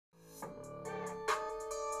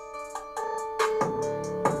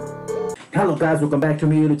Hello guys, welcome back to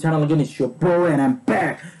my YouTube channel again. It's your bro and I'm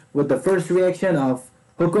back with the first reaction of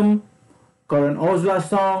Hukam, Karan Aujla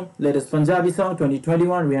song, latest Punjabi song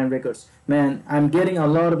 2021 records. Man, I'm getting a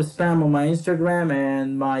lot of spam on my Instagram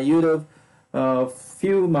and my YouTube,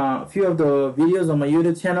 few of the videos on my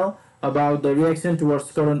YouTube channel about the reaction towards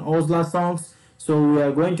Karan Aujla songs. So we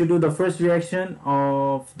are going to do the first reaction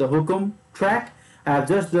of the Hukam track. I have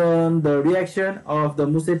just done the reaction of the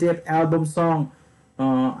Musetape album song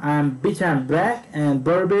I'm Bitch I'm Black and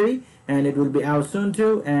Burberry, and it will be out soon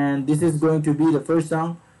too, and this is going to be the first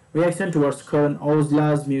song reaction towards Karan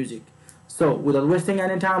Aujla's music. So without wasting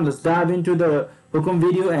any time, let's dive into the Hukam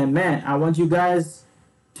video. And man, I want you guys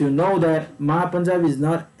to know that my Punjabi is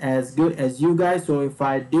not as good as you guys, so if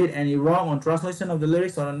I did any wrong on translation of the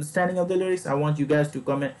lyrics or understanding of the lyrics, I want you guys to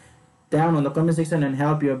comment down on the comment section and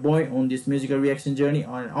help your boy on this musical reaction journey.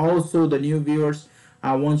 And also the new viewers,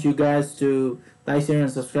 I want you guys to like, share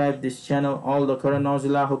and subscribe this channel. All the Karan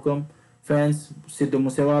Aujla Hukam fans, Sidhu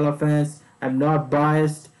Moosewala fans, I'm not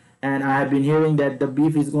biased, and I have been hearing that the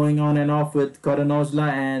beef is going on and off with Karan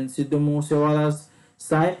Aujla and Sidhu Moosewala's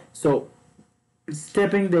side. So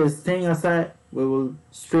stepping this thing aside, we will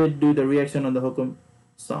straight do the reaction on the Hukam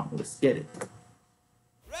song. Let's get it.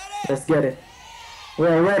 Let's get it.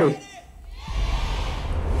 We're ready.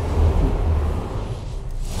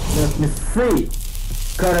 Let me free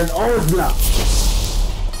Karan Aujla.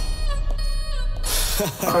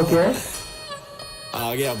 Okay.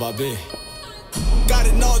 आ गया बाबे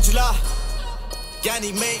Karan Aujla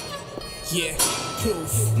यानी मैं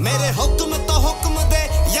मेरे हुक्म तो हुक्म दे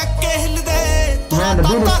यक्के हिल दे तोरा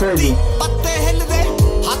धरती पत्ते हिल दे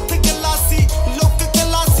हाथ गलासी लोक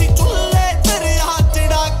गलासी चुल्ले तेरे हाथ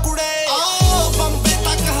चिड़ा कुड़े बंबे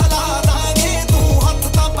तक हला दांगे तू हाथ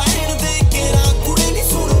ता पैण दे केरा कुड़े नी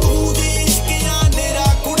सुन तू दी इश्कियां नेरा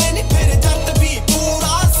कुड़े नी फिर जट भी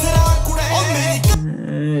पूरा सिरा कुड़े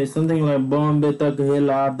something like Bombay tak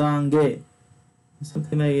hila dange,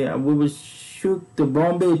 something like that. We will shoot to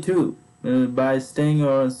Bombay too by staying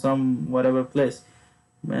or some whatever place,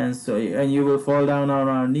 man. So and you will fall down on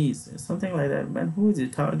our knees, something like that, man. Who is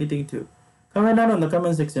it targeting to? Comment down on the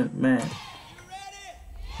comment section, man.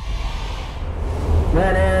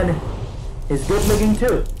 Man, and it's good looking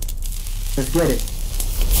too. Let's get it.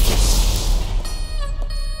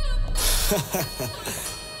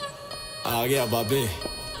 आ गया बाबे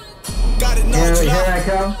Here I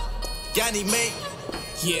come. यानी मैं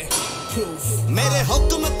मेरे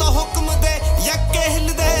हुक्म तो हुक्म दे यक्के हिल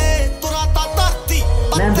दे तोरा ता धरती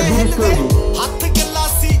पत्ते हिल दे हाथ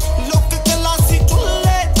गलासी लोक गलासी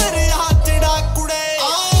चुल्ले तेरे हाथ चिड़ा कुड़े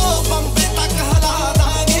बंबे तक हला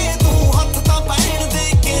दांगे तू हाथ ता पैण दे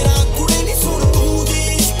केरा कुड़े नी सुन तू दी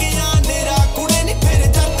इश्कियां नेरा कुड़े नी फिर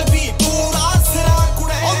जट भी पूरा सिरा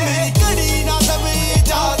कुड़े मेरी घड़ी ना दवे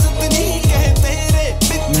इजाजत नहीं कह तेरे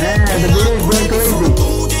Man, the video is going crazy.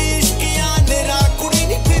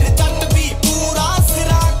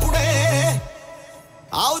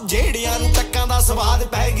 आओ जेड़ियां नु टक्कां दा स्वाद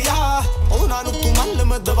पै गया उन्हां नु तू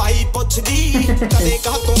मलम दवाई पुछदी कदे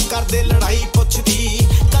कह तू करदे लड़ाई पुछदी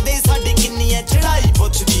कदे साडी किन्नी है चढ़ाई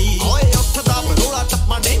पुछदी ओए उठदा बरोड़ा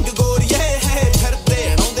टप्पा डेंग गोरीए फिरदे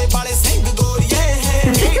अणोंदे बाले सिंह गोरीए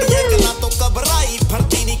जेड़ियां गल्लां तो घबराई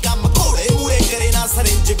फरदी नी कम घोड़े मूरे करे ना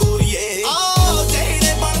सरिंज गोरीए आओ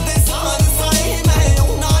जेड़े बनदे सान साई मैं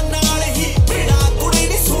उन्हां नाल ही बिना कुड़ी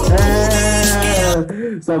नी सुण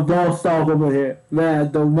So don't stop over here,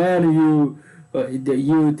 man. The man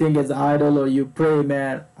you think is idol or you pray,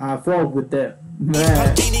 man, I fuck with them,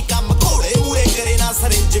 man.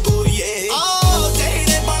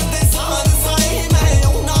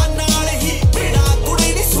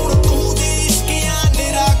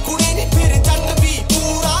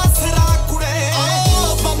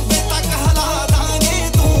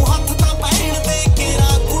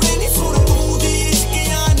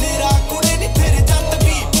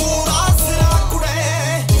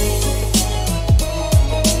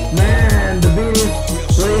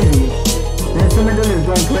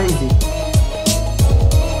 Crazy.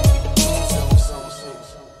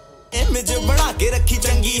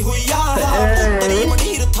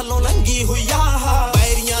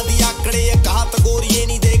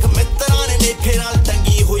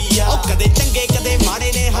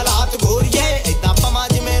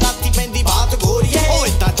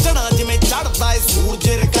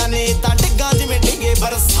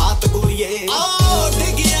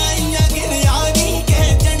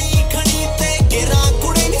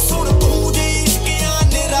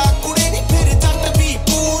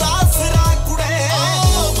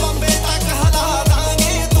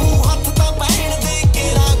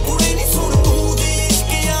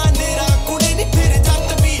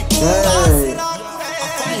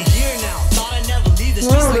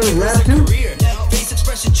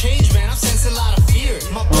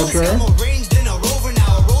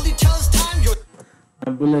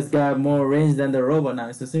 bullets got more range than the robot now.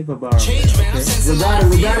 It's a superpower. Change, man, I'm Okay. sensing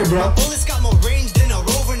We got it, bro. My bullets got more range than a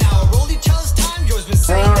rover now. Rolly tells time, yours been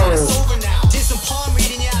saying that it's over now. Did some palm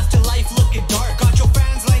reading, your afterlife looking dark. Got your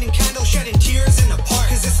fans lighting candles, shedding tears in the park.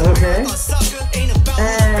 Cause it's a marathon, sucker, ain't about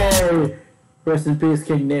Hey! Rest in peace,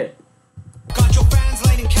 King Nip. Got your fans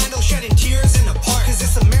lighting candles, shedding tears in the park. Cause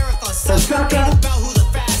it's a marathon, sucker, ain't about who the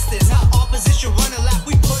fastest. How opposition run a lap,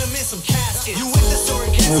 we put them in some caskets. You witness or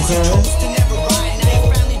against, you chose to never ride. Now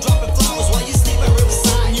your family dropping flowers while you sleep at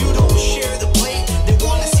Riverside. You don't share the plate, they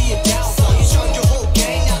wanna see your downfall. You charge your whole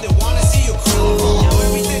gang, now they wanna see your crown fall. Now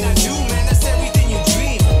everything I do, man, that's everything you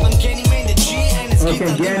dream. I'm getting main the G and it's Okay,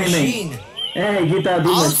 Gita the machine. Hey, Gita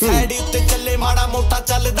the machine. Side ਉੱਤੇ ਚੱਲੇ ਮਾੜਾ ਮੋਟਾ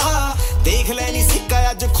ਚੱਲਦਾ ਦੇਖ ਲੈ ਨੀ ਸਿੱਕਾ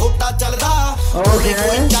ਅੱਜ ਖੋਟਾ ਚੱਲਦਾ Okay.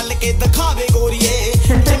 ਕੋਈ ਚੱਲ ਕੇ ਦਿਖਾਵੇ ਗੋਰੀਏ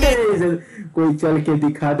कोई चल के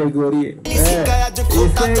दिखा दे गोरिये. ਨੀ ਸਿੱਕਾ ਅੱਜ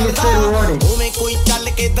ਖੋਟਾ ਚੱਲਦਾ ਉਵੇਂ ਕੋਈ ਚੱਲ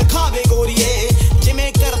ਕੇ ਦਿਖਾਵੇ ਗੋਰੀਏ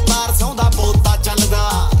ਜਿਵੇਂ ਕਰਤਾਰ ਸੌਂਦਾ ਬੋਤਾ ਚੱਲਦਾ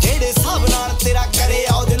ਜਿਹੜੇ ਹਿਸਾਬ ਨਾਲ ਤੇਰਾ ਕਰੇ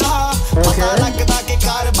ਔਜਲਾ ਪਤਾ ਲੱਗਦਾ ਕਿ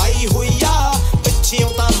ਕਾਰਵਾਈ ਹੋਈ ਆ ਪਿੱਛੇੋਂ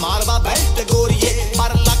ਤਾਂ ਮਾਰਵਾ ਬੈਲਟ ਗੋਰੀਏ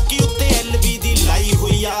ਪਰ ਲੱਕੀ ਉੱਤੇ ਐਲਵੀ ਦੀ ਲਾਈ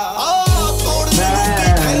ਹੋਈ ਆ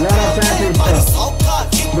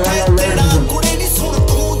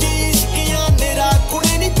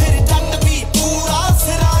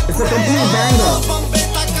It's a complete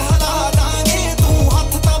banger.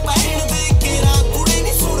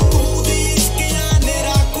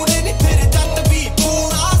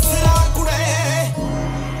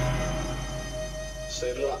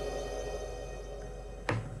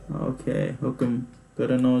 Okay, Hukam,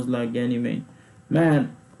 Karan Aujla, Ganymede.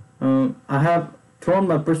 Man, I have thrown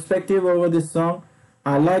my perspective over this song.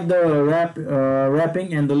 I like the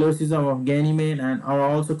rapping and the lyricism of Ganymede and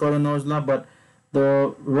also Karan Aujla, but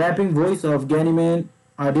the rapping voice of Ganymede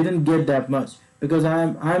I didn't get that much because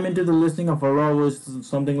I'm into the listening of a raw voice,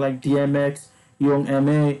 something like DMX, Young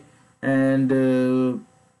MA, and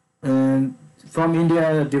from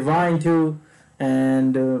India Divine too,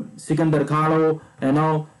 and Sikandar Kalo and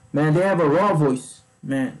all. Man, they have a raw voice.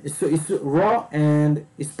 Man, it's raw and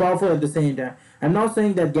it's powerful at the same time. I'm not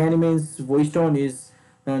saying that Ganymede's voice tone is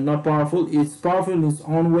not powerful. It's powerful in its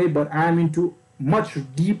own way, but I'm into much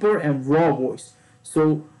deeper and raw voice.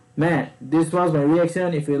 So, man, this was my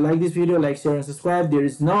reaction. If you like this video, like, share, and subscribe.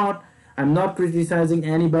 I'm not criticizing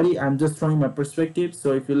anybody. I'm just throwing my perspective.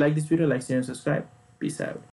 So, if you like this video, like, share, and subscribe. Peace out.